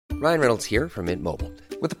Ryan Reynolds here from Mint Mobile.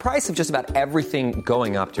 With the price of just about everything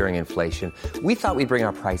going up during inflation, we thought we'd bring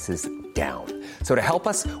our prices down. So to help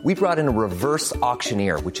us, we brought in a reverse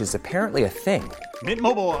auctioneer, which is apparently a thing. Mint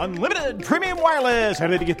Mobile Unlimited Premium Wireless. How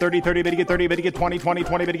to get 30, 30, bit to get 30, bit to get 20, 20,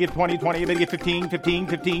 20, bit to get 20, 20, bit to get 15, 15,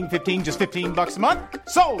 15, 15, just $15 a month?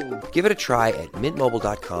 Sold! Give it a try at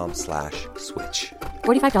mintmobile.com/switch.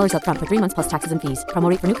 $45 up front for 3 months plus taxes and fees. Promo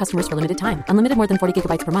rate for new customers for limited time. Unlimited more than 40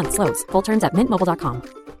 gigabytes per month. Slows full terms at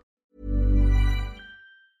mintmobile.com.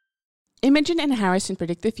 Imogen and Harrison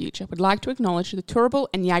Predict the Future would like to acknowledge the Turrbal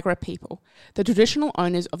and Yagara people, the traditional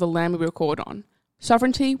owners of the land we record on.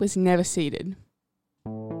 Sovereignty was never ceded.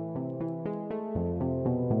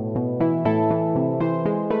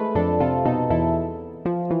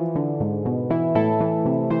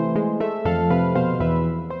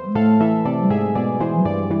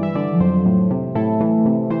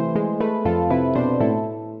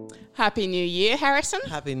 Happy New Year, Harrison.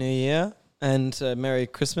 Happy New Year and Merry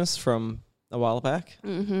Christmas from a while back.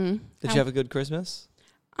 Mm-hmm. Did you have a good Christmas?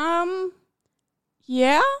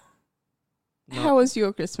 Yeah. No. How was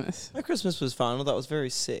your Christmas? My Christmas was fun, although I was very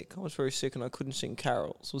sick. I was very sick and I couldn't sing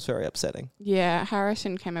carols. It was very upsetting. Yeah,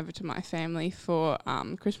 Harrison came over to my family for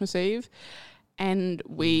Christmas Eve and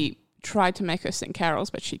we tried to make her sing carols,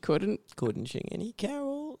 but she couldn't. Couldn't sing any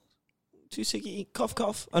carols. Too sicky. Cough,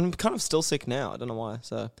 cough. I'm kind of still sick now. I don't know why.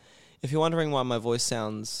 So if you're wondering why my voice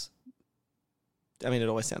sounds... I mean, it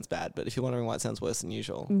always sounds bad, but if you're wondering why it sounds worse than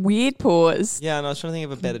usual. Weird pause. Yeah, and I was trying to think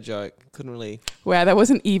of a better joke. Couldn't really... Wow, that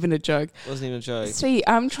wasn't even a joke. Wasn't even a joke. See,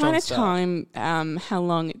 I'm trying to Strong time how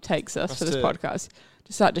long it takes us for this to podcast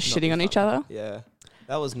to start just shitting on each other. Yeah.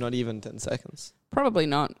 That was not even 10 seconds. Probably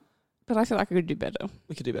not, but I feel like I could do better.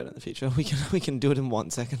 We could do better in the future. We can do it in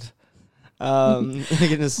 1 second. We're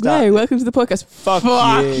gonna start. No, welcome to the podcast. Fuck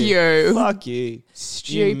you. Fuck you.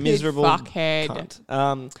 Stupid you miserable fuckhead. cunt.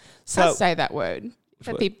 Can't say that word.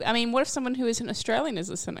 What? People, I mean, what if someone who isn't Australian is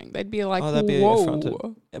listening? They'd be like, they'd be whoa. affronted.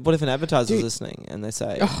 What if an advertiser's listening and they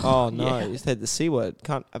say, oh no, yeah. you said the C word,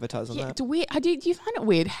 can't advertise on Yeah, that. it's weird. Do you find it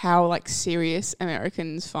weird how like serious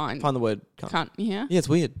Americans find Find the word cunt? Yeah, it's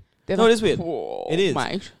weird. They're No, like, it is weird. "Whoa, It is.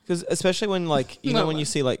 mate." Because especially when like, you know when you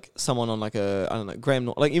see like someone on like a, I don't know, Graham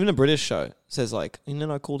Norton, like even a British show says like, and then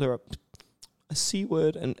I called her a C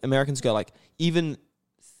word, and Americans go like, even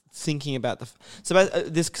thinking about this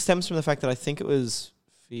stems from the fact that I think it was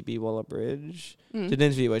Phoebe Waller-Bridge did an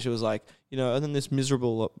interview where she was like, you know, and then this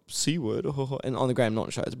miserable C word, and on the Graham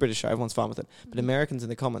Norton show, it's a British show, everyone's fine with it, but Americans in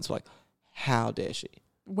the comments were like, how dare she?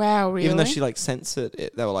 Wow, really? Even though she like censored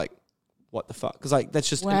it, they were like, what the fuck? Because like that's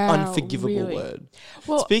just an unforgivable word.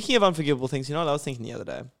 Well, speaking of unforgivable things, you know what I was thinking the other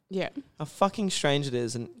day? yeah. How fucking strange it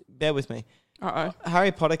is, and bear with me. Uh-oh.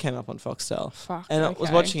 Harry Potter came up on Foxtel. Fuck, and I was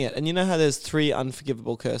okay. watching it, and you know how there's 3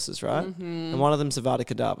 unforgivable curses, right? Mm-hmm. And one of them's Avada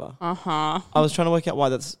Kedavra. Uh-huh. I was trying to work out why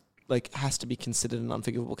that's like has to be considered an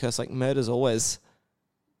unforgivable curse. Like murder's always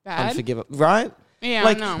Bad? unforgivable, right? Yeah,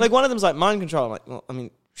 like, I know. like one of them's like mind control. I'm like, well, I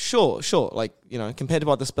mean, sure. Like, you know, compared to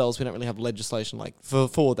what the spells, we don't really have legislation like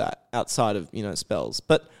for that outside of, you know, spells.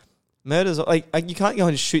 But murder's like you can't go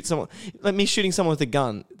and shoot someone. Like me shooting someone with a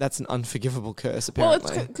gun, that's an unforgivable curse, apparently.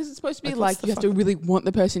 Well, it's because it's supposed to be Like, what's like you have to really want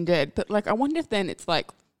the person dead. But like, I wonder if then it's like,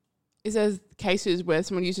 is there cases where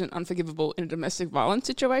someone uses an unforgivable in a domestic violence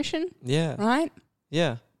situation? Yeah. Right?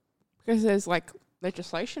 Yeah. Because there's like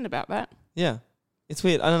legislation about that. Yeah. It's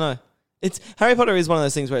weird. I don't know. It's Harry Potter is one of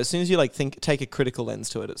those things where as soon as you like take a critical lens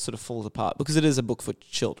to it, it sort of falls apart because it is a book for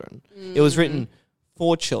children. It was written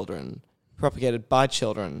for children, propagated by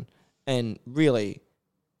children, and really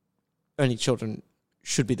only children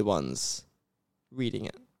should be the ones reading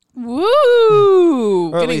it.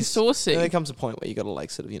 Woo! Or at Getting least saucy. There comes a point where you got to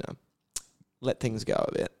like sort of, you know, let things go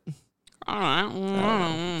a bit. All right.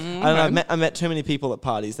 I don't know. I met too many people at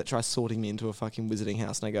parties that try sorting me into a fucking wizarding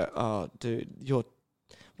house, and I go, "Oh, dude,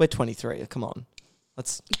 we're 23. Come on,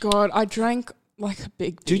 let's." God, I drank like a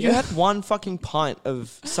big. Dude, beer. you had one fucking pint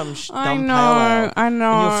of some I dumb know, pale ale, I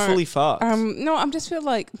know. and you're fully fucked. No, I just feel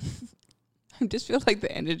like the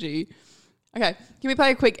energy. Okay, can we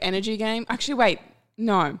play a quick energy game? Actually, wait,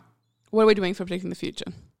 no. What are we doing for predicting the future?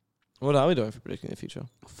 What are we doing for predicting the future?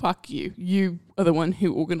 Fuck you. You are the one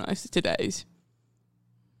who organised today's.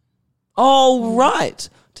 Oh, right.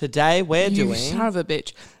 Today we're You doing... son of a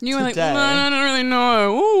bitch. You were like, Today- no, I don't really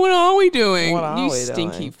know. Oh, what are we doing? What are you we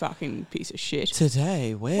stinky doing? fucking piece of shit.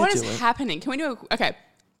 Today we're What doing... is happening? Can we do a... Okay,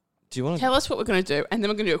 Do you want to... tell us what we're going to do, and then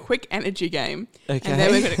we're going to do a quick energy game. Okay. And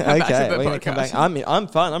then we're going to come back to the we're podcast. gonna come back. I'm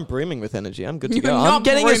fine. I'm brimming with energy. I'm good to You're go. not I'm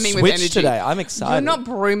getting a brimming with Switch energy. today. I'm excited. You're not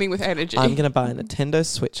brooming with energy. I'm going to buy a Nintendo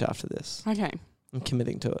Switch after this. Okay. I'm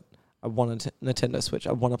committing to it. I want a Nintendo Switch.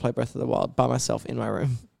 I want to play Breath of the Wild by myself in my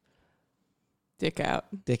room. Dick out.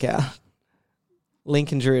 Dick out.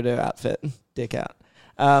 Lincoln Gerudo outfit. Dick out.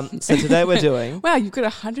 So today we're doing... Wow, you've got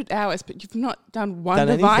 100 hours, but you've not done one Done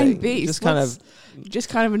divine anything. beast. Just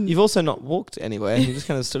kind of... You've also not walked anywhere. You just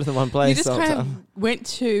kind of stood in the one place. You just the whole kind time. of went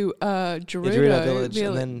to Gerudo Village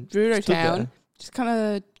and then Gerudo stood town. there. Just kind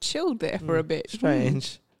of chilled there for a bit.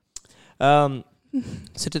 Strange. So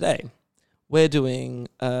today we're doing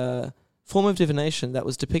a form of divination that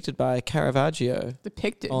was depicted by Caravaggio.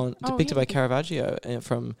 Depicted By Caravaggio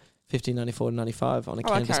from 1594 to 95 on a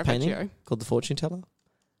canvas painting called The Fortune Teller.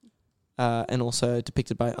 And also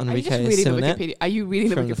depicted by Enrique Simonet. Are you reading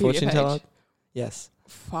the from Wikipedia The Fortune page? Teller? Yes.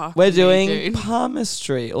 Fuck We're me, doing dude.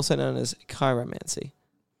 palmistry, also known as chiromancy.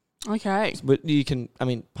 Okay. But you can,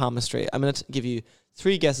 palmistry. I'm going to give you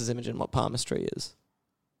 3 guesses, Imogen, what palmistry is.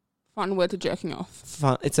 Fun word to jerking off.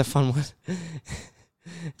 Fun. It's a fun word.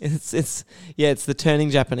 It's the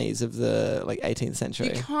turning Japanese of the 18th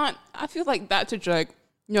century. You can't. I feel like that's a joke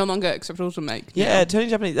no longer acceptable to make. Yeah, now. turning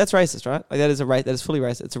Japanese. That's racist, right? That is that is fully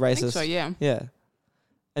racist. It's a racist. I think so, yeah. Yeah.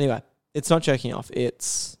 Anyway, it's not jerking off.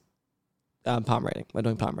 It's palm reading. We're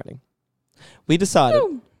doing palm reading. We decided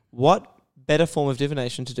what better form of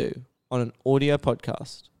divination to do on an audio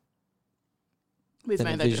podcast. We've than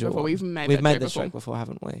made a that joke visual before. one. We've made this joke before,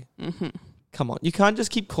 haven't we? Mm-hmm. Come on, you can't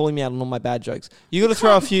just keep calling me out on all my bad jokes. You got to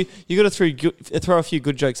throw a few. You got to throw a few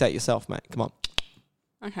good jokes at yourself, mate. Come on,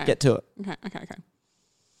 Okay. get to it. Okay.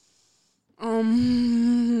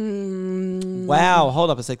 Wow, hold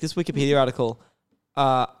up a sec. This Wikipedia article,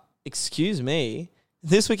 excuse me.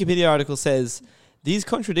 This Wikipedia article says these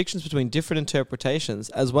contradictions between different interpretations,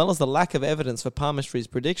 as well as the lack of evidence for palmistry's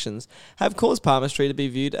predictions, have caused palmistry to be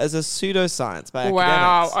viewed as a pseudoscience by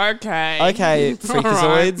academics. Wow. Okay. Okay,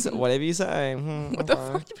 freakazoids, All right. whatever you say. What the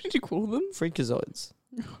fuck did you call them? Freakazoids.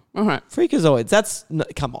 All right. Freakazoids. That's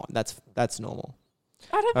come on. That's normal.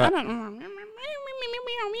 I don't.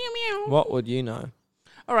 What would you know?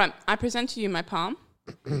 All right. I present to you my palm.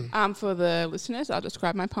 For the listeners, I'll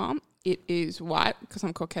describe my palm. It is white because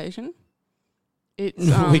I'm Caucasian. It's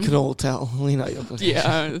We can all tell. We know you're Caucasian.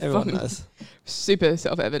 Yeah, Everyone fucking knows. super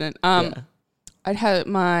self-evident. Yeah. I'd have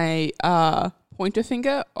my pointer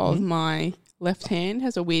finger of my left hand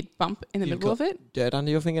has a weird bump in the You've middle got of it. Dirt under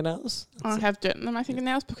your fingernails? I have dirt in my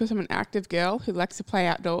fingernails because I'm an active girl who likes to play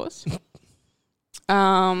outdoors.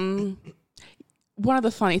 One of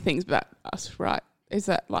the funny things about us, right, is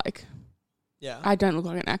that Yeah. I don't look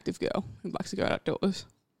like an active girl who likes to go outdoors.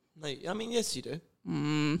 No, yes, you do.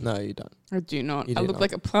 No, you don't. I do not. You I do look not.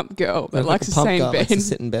 like a plump girl that Like likes a to pump stay in girl bed. likes to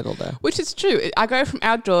sit in bed all day. Which is true. I go from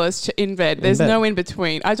outdoors to in bed. There's bed. no in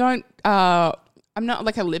between. I don't. I'm not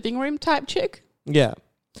like a living room type chick. Yeah.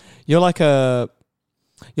 You're like an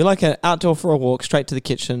outdoor for a walk, straight to the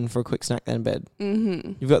kitchen for a quick snack, then bed.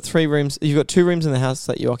 Mm-hmm. You've got 3 rooms. You've got 2 rooms in the house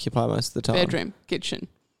that you occupy most of the time. Bedroom, kitchen.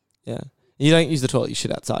 Yeah. You don't use the toilet. You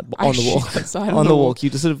shit outside I on the shit walk. outside on the walk.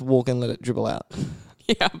 You just sort of walk and let it dribble out.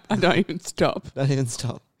 Yeah, I don't even stop. Don't even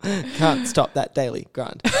stop. Can't stop that daily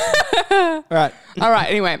grind. All right. All right.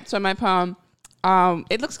 Anyway, so my palm,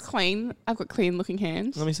 it looks clean. I've got clean looking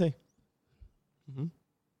hands. Let me see.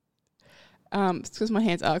 It's because my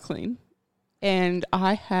hands are clean, and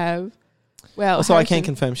I have. Well, Also, I can Harrison-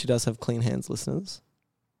 confirm she does have clean hands, listeners.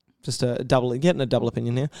 Just getting a double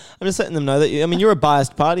opinion here. I'm just letting them know that you're a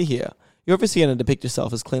biased party here. You're obviously going to depict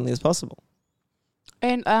yourself as cleanly as possible.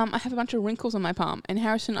 And I have a bunch of wrinkles on my palm. And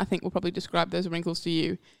Harrison, I think, will probably describe those wrinkles to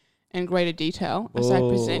you in greater detail as I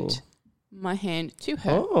present my hand to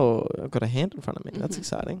her. Oh, I've got a hand in front of me. That's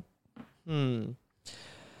exciting. It's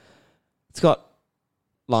got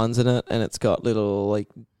lines in it, and it's got little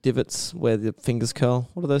divots where the fingers curl.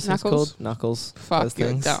 What are those things Knuckles? called? Knuckles. Fuck, those you're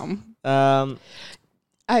things. dumb.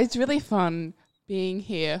 It's really fun being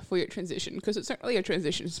here for your transition because it's not really a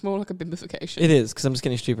transition. It's more like a bimbification. It is, because I'm just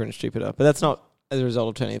getting stupider and stupider. But that's not as a result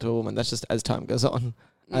of turning into a woman. That's just as time goes on.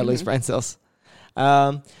 I lose brain cells.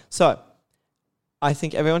 So, I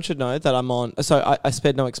think everyone should know that I'm on... So, I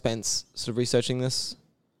spared no expense sort of researching this.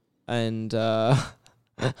 And I'm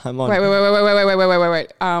on... Wait.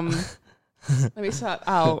 Let me start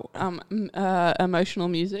our emotional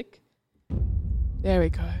music. There we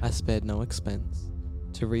go. I spared no expense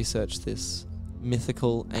to research this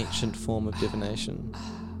mythical ancient form of divination.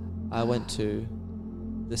 I went to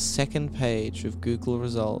the second page of Google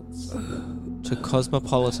results to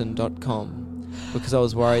cosmopolitan.com because I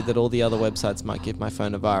was worried that all the other websites might give my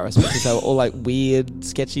phone a virus because they were all weird,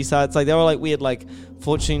 sketchy sites. They were weird,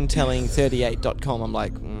 fortunetelling38.com. I'm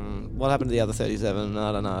like, what happened to the other 37?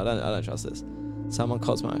 I don't know. I don't trust this. So I'm on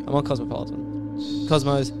Cosmo. I'm on Cosmopolitan.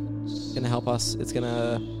 Cosmo's going to help us. It's going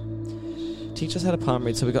to teach us how to palm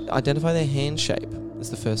read. So we got identify their hand shape. is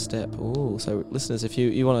the first step. Ooh, so listeners, if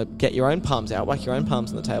you want to get your own palms out, whack your own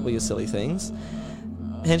palms on the table, you silly things.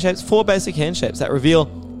 Hand shapes, 4 basic hand shapes that reveal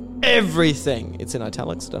everything. It's in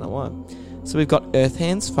italics, don't know why. So we've got earth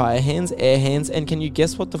hands, fire hands, air hands, and can you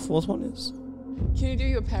guess what the 4th one is? Can you do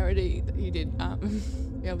your parody that you did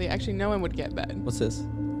earlier? Actually, no one would get that. What's this?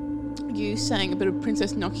 You sang a bit of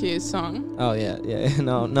Princess Nokia's song. Oh, yeah.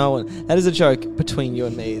 No one. That is a joke between you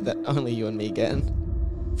and me that only you and me get.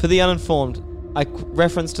 For the uninformed, I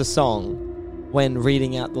referenced a song when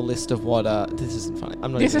reading out the list of what... this isn't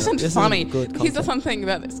funny. This isn't funny. Good Here's the fun thing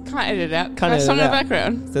about this. Can't edit it out. Can't edit song it in the out.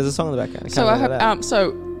 background. There's a song in the background. So I have...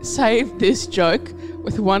 So save this joke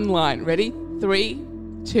with one line. Ready? 3,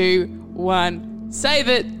 2, 1. Save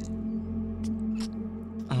it.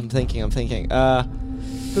 I'm thinking.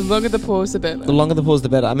 The longer the pause, the better. The longer the pause, the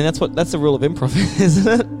better. I mean, that's the rule of improv,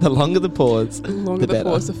 isn't it? The longer the pause, The longer the better.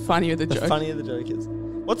 pause, the funnier the joke. The funnier the joke is.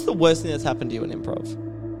 What's the worst thing that's happened to you in improv?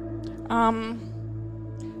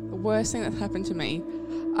 The worst thing that's happened to me,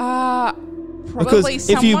 probably Because if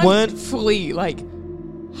someone you weren't- fully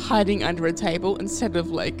hiding under a table instead of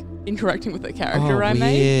interacting with the character I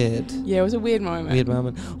made. Weird. Yeah, it was a weird moment. Weird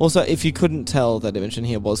moment. Also, if you couldn't tell that Imogen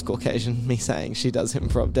here was Caucasian, me saying she does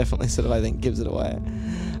improv definitely sort of, I think, gives it away.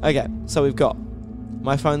 Okay, so we've got...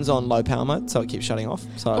 My phone's on low power mode, so it keeps shutting off.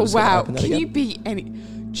 So I'm Oh just gonna wow! open that Can again. you be any?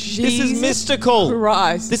 This is Jesus mystical.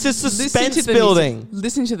 Christ. This is Listen suspense to the building. music.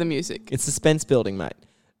 Listen to the music. It's suspense building, mate.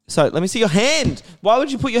 So let me see your hand. Why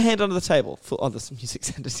would you put your hand under the table? There's music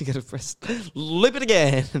centers. You got to press. Lip it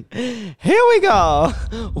again. Here we go.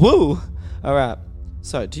 Woo. All right.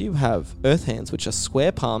 So do you have earth hands, which are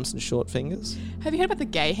square palms and short fingers? Have you heard about the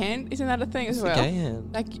gay hand? Isn't that a thing as What's well? the gay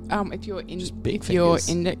hand? Just big if your fingers.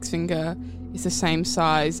 index finger is the same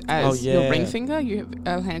size as your yeah. ring finger, you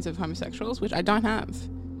have hands of homosexuals, which I don't have.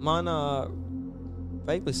 Mine are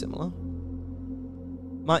vaguely similar.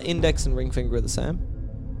 My index and ring finger are the same.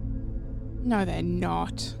 No, they're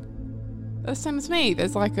not. They're the same as me.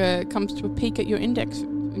 There's comes to a peak at your index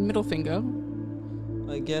middle finger.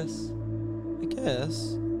 I guess it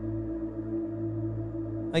does.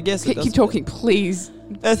 Keep talking, please.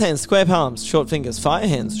 Earth hands, square palms, short fingers. Fire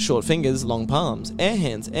hands, short fingers, long palms. Air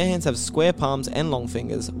hands have square palms and long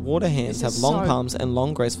fingers. Water hands have This is long so- palms and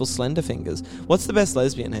long, graceful, slender fingers. What's the best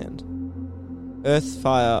lesbian hand? Earth,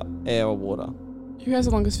 fire, air, or water? Who has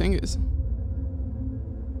the longest fingers?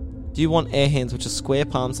 Do you want air hands, which are square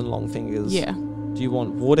palms and long fingers? Yeah. Do you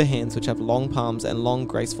want water hands, which have long palms and long,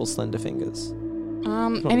 graceful, slender fingers?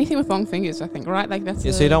 Anything with long fingers, I think, right? That's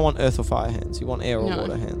Yeah, so you don't want earth or fire hands. You want air or No.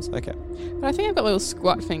 water hands. Okay. But I think I've got little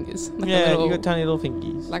squat fingers. You got tiny little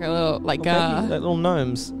fingies. like a little, Like little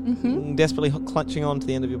gnomes desperately clutching on to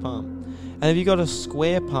the end of your palm. And have you got a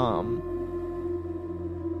square palm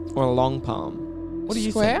or a long palm? What do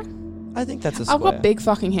you Square? think? I think that's a square. I've got big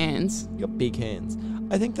fucking hands. You got big hands.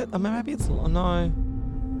 I think that maybe it's no.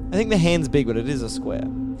 I think the hand's big, but it is a square.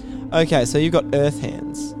 Okay, so you've got earth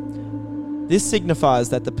hands. This signifies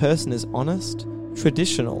that the person is honest,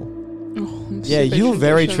 traditional. Oh, I'm Yeah, super you're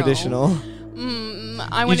very traditional.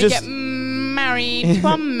 I want to just- get married to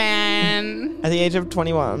a man. At the age of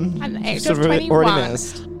 21. At the age Sort of 21, already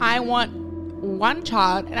missed. I want one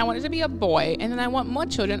child, and I want it to be a boy, and then I want more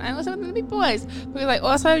children, and I also want them to be boys. Because I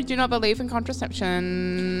also do not believe in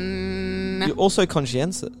contraception. You're also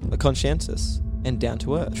conscientious and down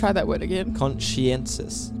to earth. Try that word again.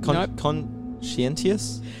 Conscientious. Nope.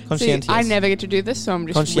 Conscientious? See, Conscientious. I never get to do this, so I'm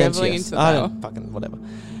just reveling into the I power. don't fucking whatever.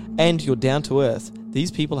 And you're down to earth.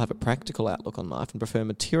 These people have a practical outlook on life and prefer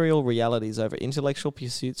material realities over intellectual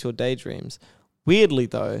pursuits or daydreams. Weirdly,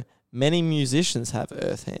 though, many musicians have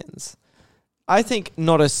earth hands. I think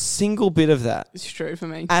not a single bit of that It's true for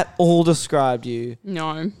me. at all described you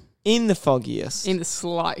No, in the foggiest. in the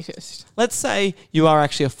slightest. Let's say you are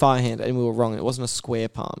actually a fire hand and we were wrong. It wasn't a square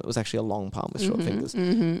palm. It was actually a long palm with short fingers.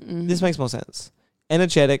 This makes more sense.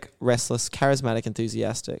 Energetic, restless, charismatic,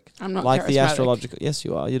 enthusiastic. I'm not like the charismatic. astrological. Yes,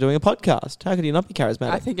 you are. You're doing a podcast. How could you not be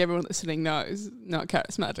charismatic? I think everyone listening knows, not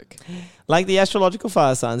charismatic. Like the astrological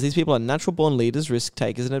fire signs, these people are natural born leaders, risk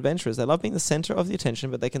takers, and adventurers. They love being the center of the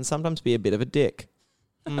attention, but they can sometimes be a bit of a dick.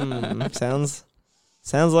 Sounds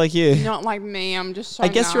like you. Not like me. I'm just so I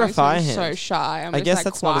guess you're a nice, fire I'm hand. so shy. I'm I just guess like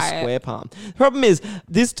that's quiet. not a square palm. The problem is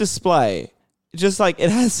this display, just like it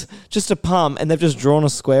has just a palm and they've just drawn a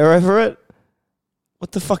square over it.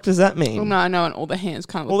 What the fuck does that mean? Well, no, I know, and all the hands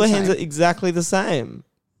kind of All look the the hands same. are exactly the same.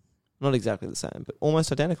 Not exactly the same, but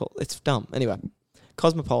almost identical. It's dumb. Anyway,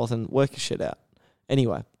 Cosmopolitan, work your shit out.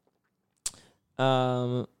 Anyway,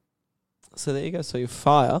 so there you go. So you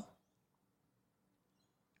fire.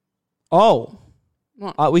 Oh,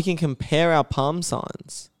 What? we can compare our palm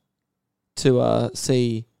signs to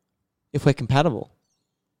see if we're compatible.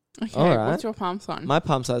 Okay, All right. what's your palm sign? My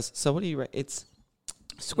palm size. So what do you? It's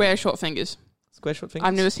Square short fingers. square short fingers.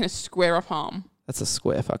 I've never seen a squarer palm. That's a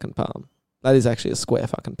square fucking palm. That is actually a square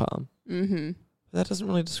fucking palm. Mm-hmm. That doesn't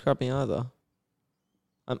really describe me either.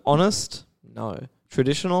 I'm honest? No.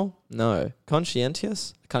 Traditional? No.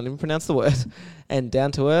 Conscientious? I can't even pronounce the word. And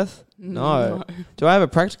down to earth? No. Do I have a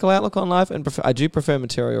practical outlook on life? And I do prefer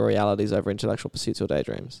material realities over intellectual pursuits or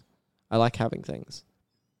daydreams. I like having things.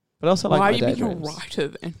 But I also like Why my are you being a daydreams. writer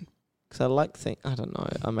then? Because I like things. I don't know.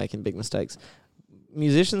 I'm making big mistakes.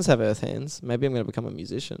 Musicians have earth hands. Maybe I'm going to become a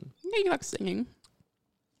musician. Yeah, you like singing.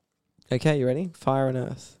 Okay, you ready? Fire and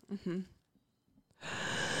earth. Mm-hmm.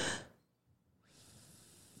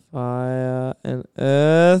 Fire and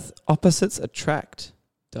earth. Opposites attract.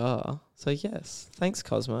 Duh. So yes. Thanks,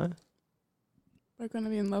 Cosmo. We're going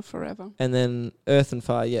to be in love forever. And then earth and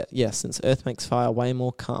fire. Yeah, yes, since earth makes fire way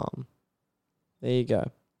more calm. There you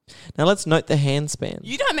go. Now let's note the hand span.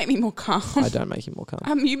 You don't make me more calm. I don't make you more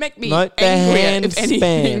calm. You make me Note the angrier, hand if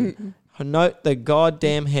anything. span. Note the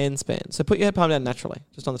goddamn hand span. So put your palm down naturally,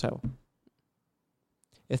 just on the table.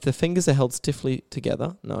 If the fingers are held stiffly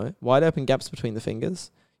together, no. Wide open gaps between the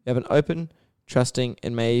fingers. You have an open, trusting,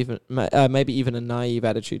 and maybe even a naive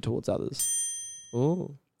attitude towards others.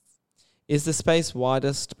 Ooh. Is the space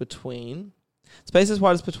widest between... Space is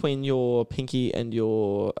widest between your pinky and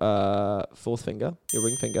your fourth finger, your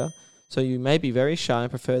ring finger. So you may be very shy and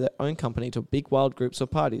prefer their own company to big wild groups or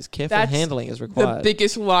parties. Careful handling is required. The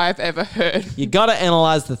biggest lie I've ever heard. You got to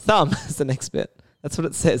analyze the thumb is the next bit. That's what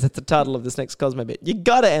it says. That's the title of this next Cosmo bit. You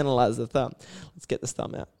got to analyze the thumb. Let's get this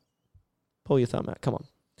thumb out. Pull your thumb out. Come on.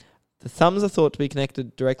 The thumbs are thought to be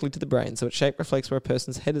connected directly to the brain, so its shape reflects where a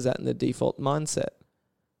person's head is at in their default mindset.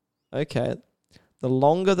 Okay. The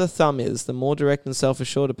longer the thumb is, the more direct and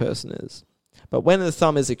self-assured a person is. But when the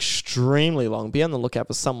thumb is extremely long, be on the lookout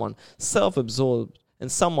for someone self-absorbed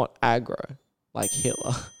and somewhat aggro, like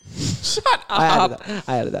Hitler. Shut I up.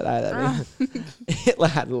 added that. Hitler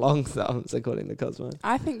had long thumbs, according to Cosmo.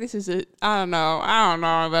 I think this is it. I don't know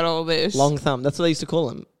about all this. Long thumb. That's what they used to call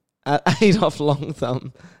him. Adolf Long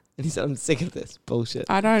Thumb. And he said, I'm sick of this bullshit.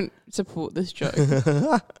 I don't support this joke.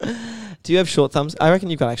 Do you have short thumbs? I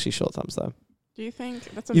reckon you've got actually short thumbs, though. Do you think?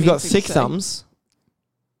 That's a You've mean got thing thick to say. thumbs.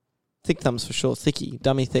 Thick thumbs for sure. Thicky.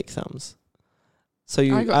 Dummy thick thumbs. So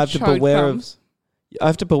I got I have to chode beware thumbs. I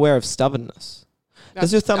have to beware of stubbornness.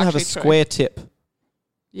 Does your thumb have a actually true. square tip?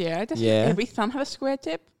 Yeah. Does Yeah. every thumb have a square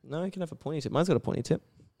tip? No, you can have a pointy tip. Mine's got a pointy tip.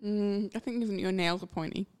 I think even your nails are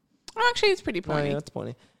pointy. Oh, actually, it's pretty Oh, pointy. yeah, that's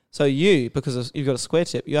pointy. So because you've got a square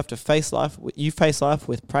tip, you have to face life. You face life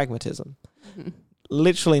with pragmatism. Mm-hmm.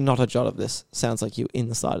 Literally not a jot of this sounds like you in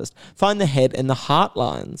the slightest. Find the head and the heart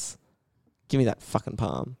lines. Give me that fucking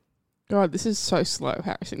palm. God, this is so slow,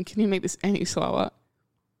 Harrison. Can you make this any slower?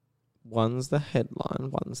 One's the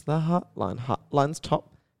headline, one's the heart line. Heart line's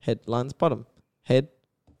top, head line's bottom. Head,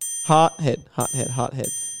 heart, head, heart, head, heart, head.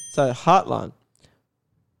 So heart line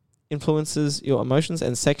influences your emotions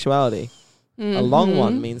and sexuality. A long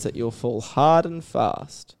one means that you'll fall hard and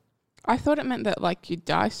fast. I thought it meant that like you'd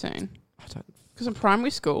die soon. I don't. Because in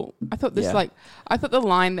primary school, I thought this Yeah. I thought the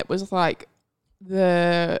line that was like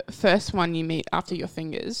the first one you meet after your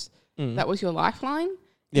fingers, that was your lifeline.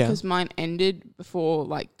 Yeah. Because mine ended before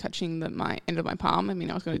like touching my end of my palm. I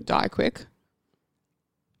mean, I was going to die quick.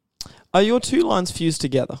 Are your two lines fused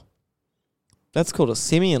together? That's called a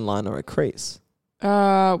simian line or a crease.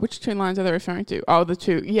 Which two lines are they referring to? Oh, the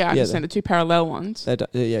two. Yeah, I Yeah, understand the two parallel ones.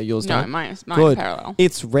 Yeah, yours No, don't. mine's Good. parallel.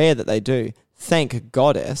 It's rare that they do. Thank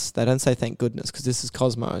goddess. They don't say thank goodness because this is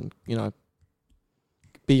Cosmo and,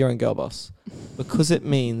 be your own girl boss. Because it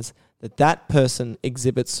means that person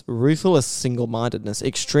exhibits ruthless single-mindedness,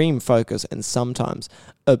 extreme focus, and sometimes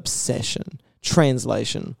obsession,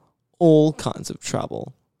 translation, all kinds of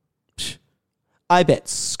trouble. Psh, I bet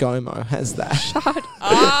ScoMo has that. Shut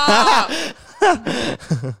up.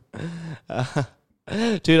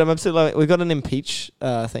 Dude, I'm absolutely. We've got an impeach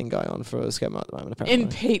thing going on for ScoMo at the moment. Apparently,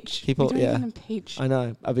 Impeach. People- You don't yeah. even impeach. I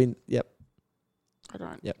know. Yep. I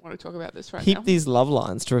don't Yep. want to talk about this right Keep now. these love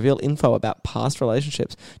lines to reveal info about past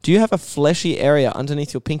relationships. Do you have a fleshy area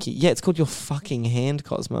underneath your pinky? Yeah, it's called your fucking hand,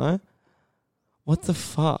 Cosmo. What the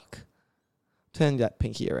fuck? Turn that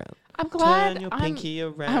pinky around. I'm glad. Turn your pinky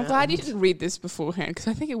around. I'm glad you didn't read this beforehand because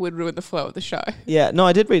I think it would ruin the flow of the show. Yeah, no,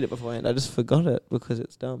 I did read it beforehand. I just forgot it because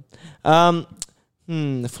it's dumb.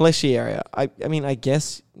 The fleshy area. I mean, I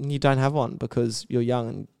guess you don't have one because you're young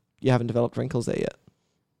and you haven't developed wrinkles there yet.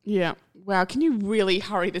 Yeah. Wow. Can you really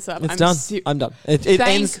hurry this up? It's done. I'm done. It Thank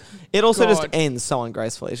ends. It also just God. ends so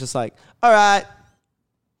ungracefully. It's just like, all right,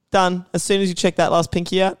 Done. As soon as you check that last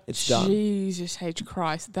pinky out, it's done. Jesus H.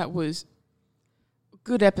 Christ. That was a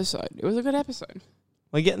good episode. It was a good episode.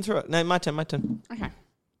 We're getting through it. No, my turn. Okay.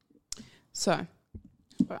 So,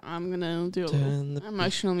 I'm going to do a little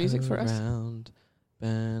emotional music for us.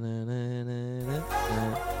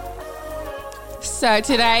 So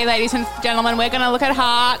today, ladies and gentlemen, we're going to look at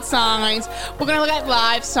heart signs. We're going to look at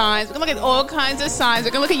life signs. We're going to look at all kinds of signs.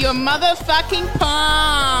 We're going to look at your motherfucking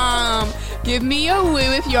palm. Give me a woo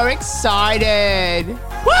if you're excited.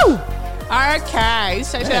 Woo! Okay,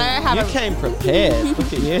 so today I have you came prepared.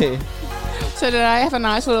 Look at you. So today I have a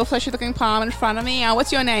nice little fleshy-looking palm in front of me.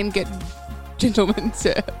 What's your name, gentleman,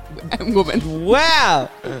 sir, and woman? Wow!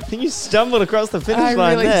 I think you stumbled across the finish line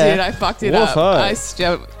I really there. did. I fucked it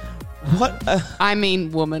up. What? I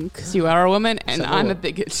mean woman, because you are a woman and I'm a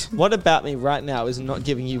bigot. What about me right now is not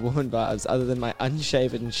giving you woman vibes other than my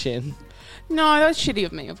unshaven chin? No, that's shitty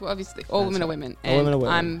of me. Obviously, all women are women. All women are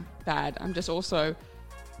women. I'm bad. I'm just also...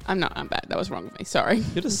 I'm bad. That was wrong of me. Sorry.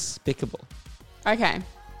 You're despicable. Okay.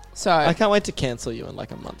 So... I can't wait to cancel you in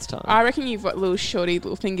like a month's time. I reckon you've got little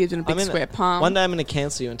fingers and a big square palm. One day I'm going to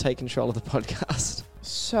cancel you and take control of the podcast.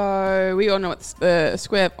 So we all know it's the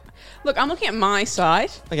square... Look, I'm looking at my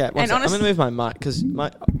side. Okay, I'm going to move my mic because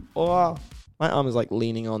my arm is like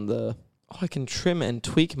leaning on the... Oh, I can trim and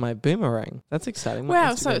tweak my boomerang. That's exciting.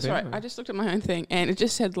 Wow, so sorry. I just looked at my own thing and it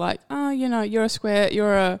just said like, oh, you're a square,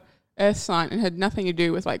 you're a earth sign, and had nothing to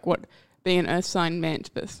do with like what being an earth sign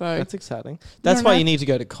meant. But so that's exciting. That's why you need to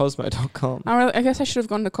go to Cosmo.com. I guess I should have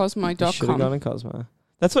gone to Cosmo.com. Should have gone to Cosmo.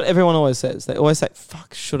 That's what everyone always says. They always say,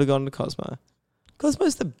 fuck, should have gone to Cosmo.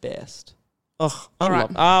 Cosmo's the best. Oh,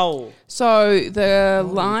 ow. So the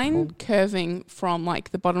line curving from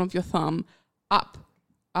like the bottom of your thumb up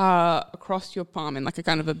across your palm in like a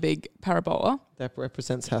kind of a big parabola. That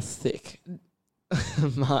represents how thick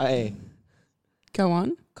my go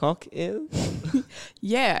on cock is.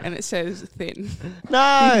 Yeah, and it says thin.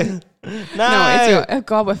 No, it's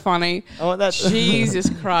God, we're funny. I want that. Jesus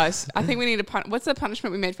Christ! I think we need a what's the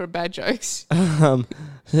punishment we made for bad jokes?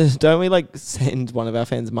 Don't we like send one of our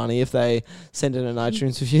fans money if they send in an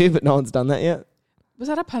iTunes review? But no one's done that yet. Was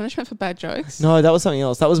that a punishment for bad jokes? No, that was something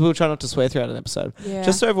else. That was we were trying not to swear throughout an episode. Yeah.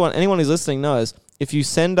 Just so anyone who's listening knows, if you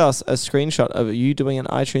send us a screenshot of you doing an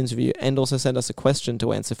iTunes review and also send us a question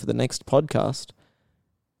to answer for the next podcast,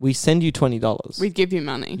 we send you $20. We'd give you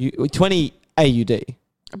money. 20 AUD.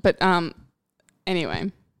 But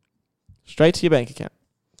anyway. Straight to your bank account.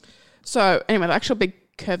 So anyway, the actual big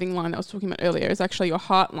curving line that I was talking about earlier is actually your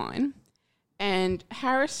heart line. And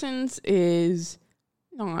Harrison's is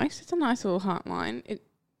nice. It's a nice little heart line. It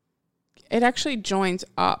actually joins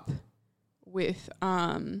up with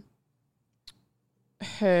her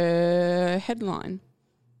headline,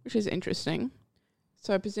 which is interesting.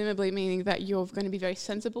 So presumably meaning that you're going to be very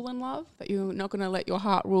sensible in love, that you're not going to let your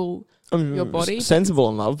heart rule your body. Sensible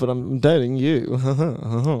in love, but I'm dating you.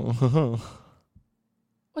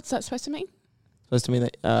 What's that supposed to mean? Supposed to mean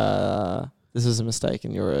that this is a mistake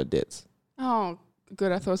and you're a ditz. Oh,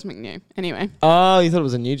 good. I thought it was something new. Anyway. Oh, you thought it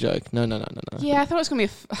was a new joke? No. Yeah, I thought it was going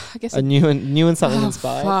to be I guess a new and something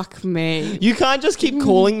inspired. Fuck me. You can't just keep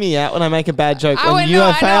calling me out when I make a bad joke when you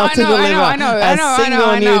know, have failed to deliver a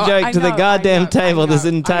single new joke to the goddamn table this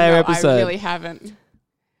entire episode. I really haven't.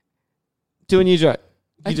 Do a new joke.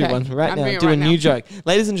 You do one right now. Do a new joke.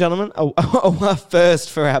 Ladies and gentlemen, a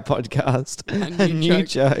first for our podcast. A new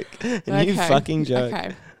joke. A new fucking joke.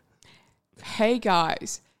 Okay. Hey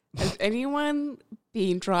guys, has anyone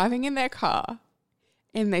been driving in their car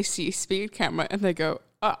and they see a speed camera and they go,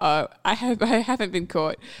 uh-oh, I haven't been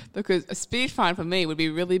caught, because a speed fine for me would be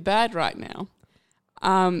really bad right now.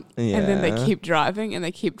 And then they keep driving and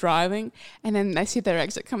they keep driving, and then they see their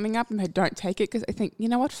exit coming up and they don't take it because they think, you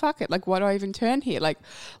know what, fuck it. Like, why do I even turn here? Like,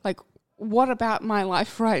 what about my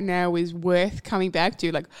life right now is worth coming back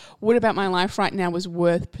to? Like, what about my life right now was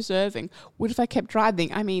worth preserving? What if I kept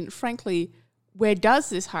driving? I mean, frankly, where does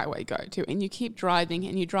this highway go to? And you keep driving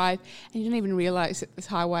and you drive and you don't even realize that this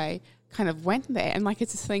highway kind of went there. And like,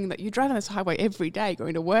 it's this thing that you drive on this highway every day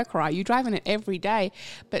going to work, right? You drive on it every day,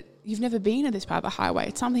 but you've never been on this part of the highway.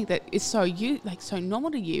 It's something that is so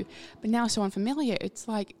normal to you, but now so unfamiliar. It's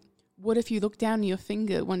like, what if you look down at your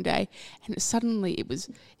finger one day and suddenly it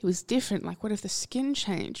was different? Like, what if the skin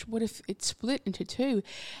changed? What if it split into two?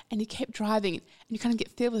 And you kept driving and you kind of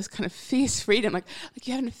feel this kind of fierce freedom, like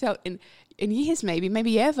you haven't felt in years,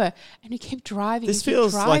 maybe ever. And you keep driving. This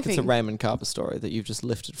feels like it's a Raymond Carver story that you've just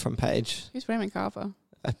lifted from page. Who's Raymond Carver?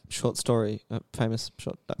 A short story, a famous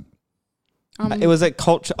short. It was a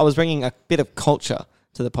culture. I was bringing a bit of culture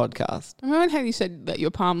to the podcast. Remember how you said that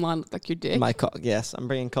your palm line looked like your dick? My cock. Yes, I'm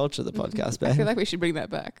bringing culture to the podcast, babe. I feel like we should bring that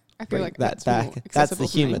back. I feel Bring like that that's more back. That's the accessible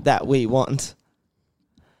to humour me. that we want.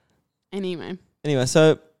 Anyway. Anyway,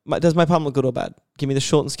 so does my palm look good or bad? Give me the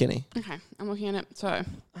short and skinny. Okay, I'm looking at it. So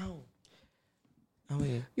Oh,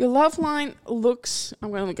 yeah. your love line looks.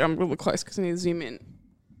 I'm going to look close because I need to zoom in.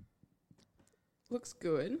 Looks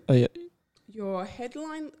good. Oh, yeah. Your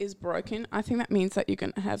headline is broken. I think that means that you're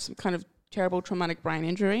going to have some kind of terrible traumatic brain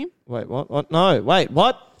injury. Wait, what? No, wait,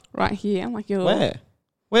 what? Right here, like your little. Where?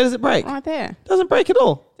 Where does it break? Right there. Doesn't break at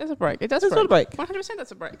all. There's a break. It does There's break. not a break. 100%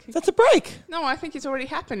 that's a break. That's a break. No, I think it's already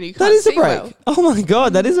happened. You can't That is a see break. well. Oh my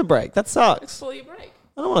God, that is a break. That It's sucks. fully a break.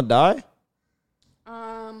 I don't want to die.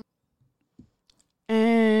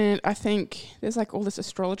 And I think there's like all this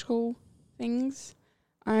astrological things.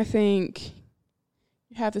 I think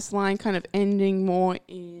you have this line kind of ending more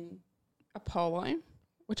in Apollo,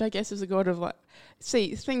 which I guess is a god of like.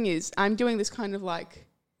 See, the thing is, I'm doing this kind of like,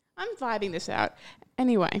 I'm vibing this out.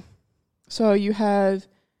 Anyway, so you have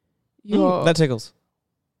your. That tickles.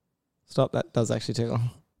 Stop, that does actually tickle.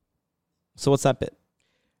 So what's that bit?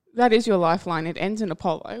 That is your lifeline. It ends in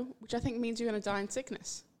Apollo, which I think means you're going to die in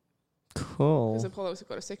sickness. Cool. Because Apollo is a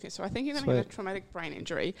god of sickness. So I think you're going to get a Sweet. traumatic brain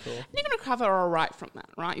injury. Cool. And you're going to recover all right from that,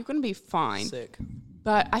 right? You're going to be fine. Sick.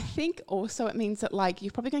 But I think also it means that, like,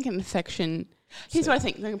 you're probably going to get an infection. Here's what I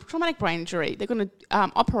think. Like, a traumatic brain injury, they're going to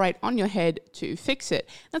operate on your head to fix it.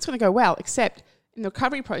 That's going to go well, except in the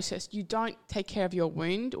recovery process, you don't take care of your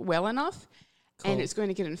wound well enough, and it's going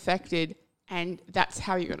to get infected, and that's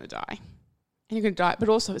how you're going to die. And you're going to die, but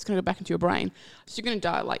also it's going to go back into your brain. So you're going to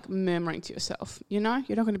die, like, murmuring to yourself. You know?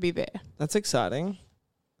 You're not going to be there. That's exciting.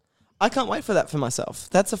 I can't wait for that for myself.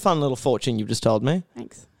 That's a fun little fortune you've just told me.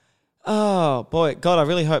 Thanks. Oh, boy. God, I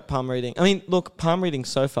really hope palm reading. I mean, look, palm reading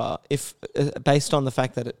so far, if based on the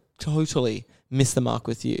fact that it totally missed the mark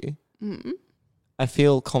with you, I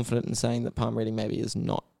feel confident in saying that palm reading maybe is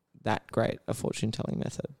not that great a fortune-telling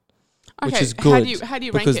method. Okay, which is good. How do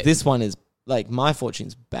you rank because it? this one is, like, my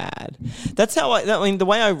fortune's bad. That's how I mean, the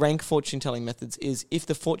way I rank fortune-telling methods is if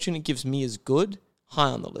the fortune it gives me is good, high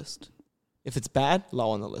on the list. If it's bad, low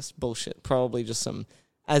on the list. Bullshit. Probably just some,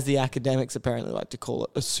 as the academics apparently like to call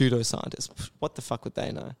it, a pseudoscientist. What the fuck would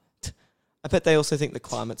they know? I bet they also think the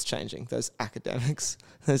climate's changing. Those academics,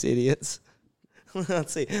 those idiots.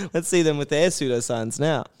 Let's see them with their pseudoscience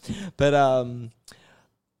now. But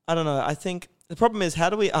I don't know. I think the problem is, how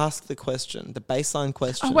do we ask the question, the baseline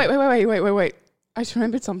question? Oh, wait. I just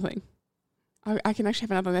remembered something. I can actually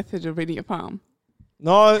have another method of reading your palm.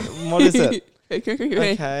 No, what is it? Give me your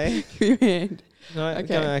hand. Okay. Give me your hand. No,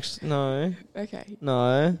 Okay. actually, no. Okay.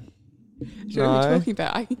 No. Do you know what you're talking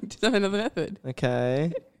about? I just have another method.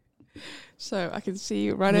 Okay. So I can see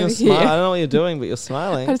you right You're over I here. don't know what you're doing, but you're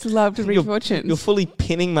smiling. I just love to read fortunes. You're fully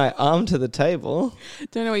pinning my arm to the table.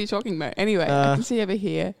 Don't know what you're talking about. Anyway, I can see over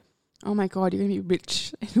here. Oh my God, you're going to be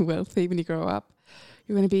rich and wealthy when you grow up.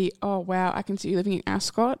 You're going to be, oh wow, I can see you living in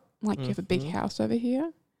Ascot. Like you have a big house over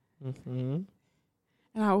here. Mm-hmm.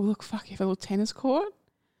 And oh, look, fuck, you have a little tennis court.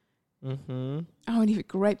 Mm-hmm. Oh, and you have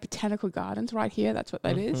great botanical gardens right here. That's what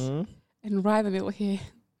that is. And right in the middle here,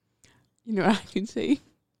 you know what I can see?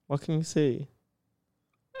 What can you see?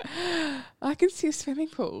 I can see a swimming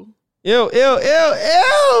pool. Ew, ew, ew,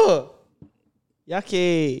 ew!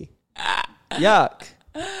 Yucky. Yuck.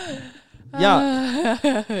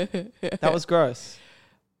 Yuck. That was gross.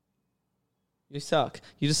 You suck.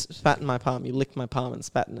 You just spat in my palm. You licked my palm and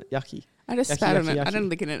spat in it. Yucky. I just Yucky, spat on yucky, it. I yucky. don't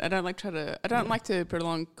lick in it. I don't like to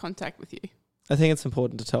prolong contact with you. I think it's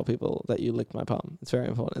important to tell people that you licked my palm. It's very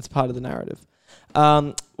important. It's part of the narrative.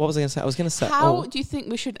 What was I going to say? I was going to say... How do you think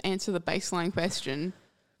we should answer the baseline question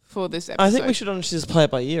for this episode? I think we should honestly just play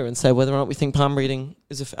it by ear and say whether or not we think palm reading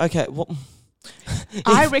is okay. Well,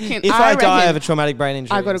 I reckon... If I die of a traumatic brain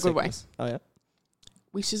injury... I got a and good way. sickness- Oh, yeah?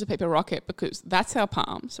 We scissor paper rocket because that's our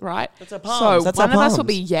palms, right? That's our palms. So That's one our of us will palms.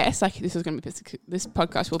 be yes, like this is going to be this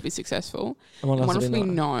podcast will be successful. And one And of us one will will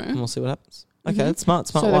be no. And we'll see what happens. Okay, Mhm. that's smart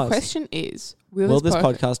So wise. the question is, Will this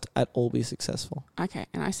podcast at all be successful? Okay,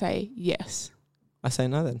 and I say yes. I say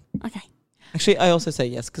no then. Okay. Actually, I also say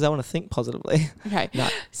yes because I want to think positively. Okay. No.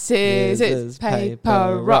 Scissors,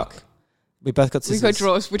 paper, rock. We both got We scissors. got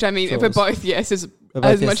draws, which I mean, if we're Draws. both yes, is We're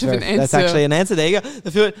both as much of an answer. That's actually an answer. There you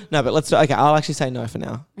go. No, but let's do. Okay, I'll actually say no for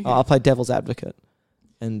now. Okay. I'll play devil's advocate.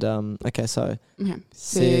 And okay, so Okay.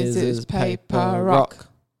 Scissors, paper, rock.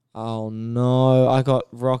 Oh no, I got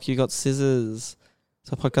rock. You got scissors.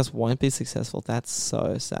 So podcast won't be successful. That's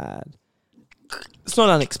so sad. It's not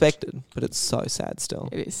unexpected, but it's so sad still.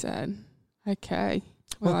 It is sad. Okay.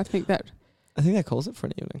 Well, Well, I think that I think that calls it for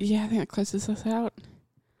an evening. yeah, I think that closes us out.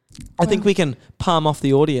 I think we can palm off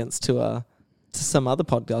the audience to some other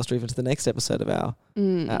podcast or even to the next episode of our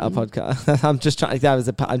podcast. I'm just trying.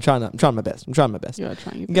 I'm trying my best. You're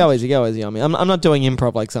trying your best. Go easy on me. I'm not doing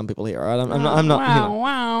improv like some people here. Right? I'm not.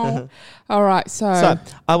 Wow. All right. So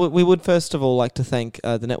we would first of all like to thank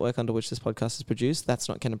the network under which this podcast is produced. That's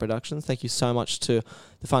Not Canon Productions. Thank you so much to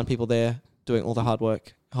the fine people there doing all the hard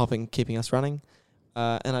work, helping keeping us running.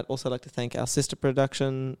 And I'd also like to thank our sister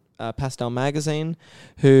production, Pastel Magazine,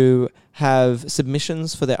 who have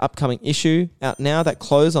submissions for their upcoming issue out now that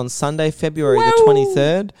close on Sunday, February the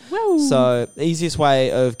 23rd. Whoa. So the easiest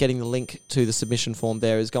way of getting the link to the submission form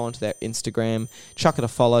there is go onto their Instagram, chuck it a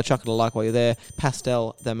follow, chuck it a like while you're there.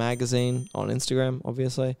 Pastel the Magazine on Instagram,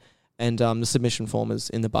 obviously. And the submission form is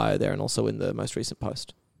in the bio there and also in the most recent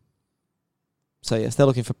post. So yes, they're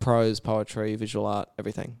looking for prose, poetry, visual art,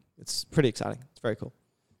 everything. It's pretty exciting. It's very cool.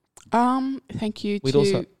 Thank you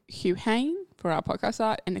to Hugh Hain for our podcast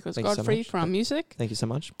art and Nicholas Godfrey for our music. Thank you so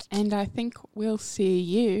much. And I think we'll see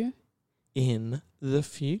you in the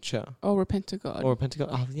future. Or repent to God.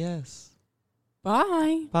 Oh, yes.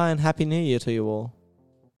 Bye. Bye and Happy New Year to you all.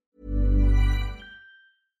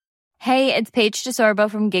 Hey, it's Paige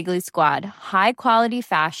DeSorbo from Giggly Squad. High quality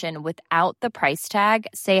fashion without the price tag.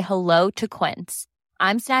 Say hello to Quince.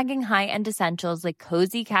 I'm snagging high-end essentials like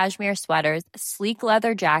cozy cashmere sweaters, sleek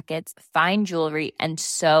leather jackets, fine jewelry, and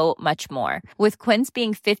so much more. With Quince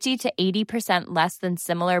being 50 to 80% less than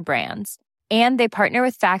similar brands. And they partner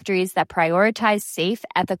with factories that prioritize safe,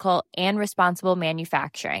 ethical, and responsible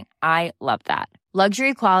manufacturing. I love that.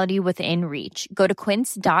 Luxury quality within reach. Go to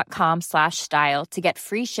quince.com/style to get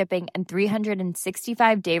free shipping and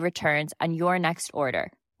 365-day returns on your next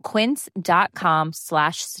order.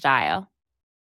 Quince.com/style.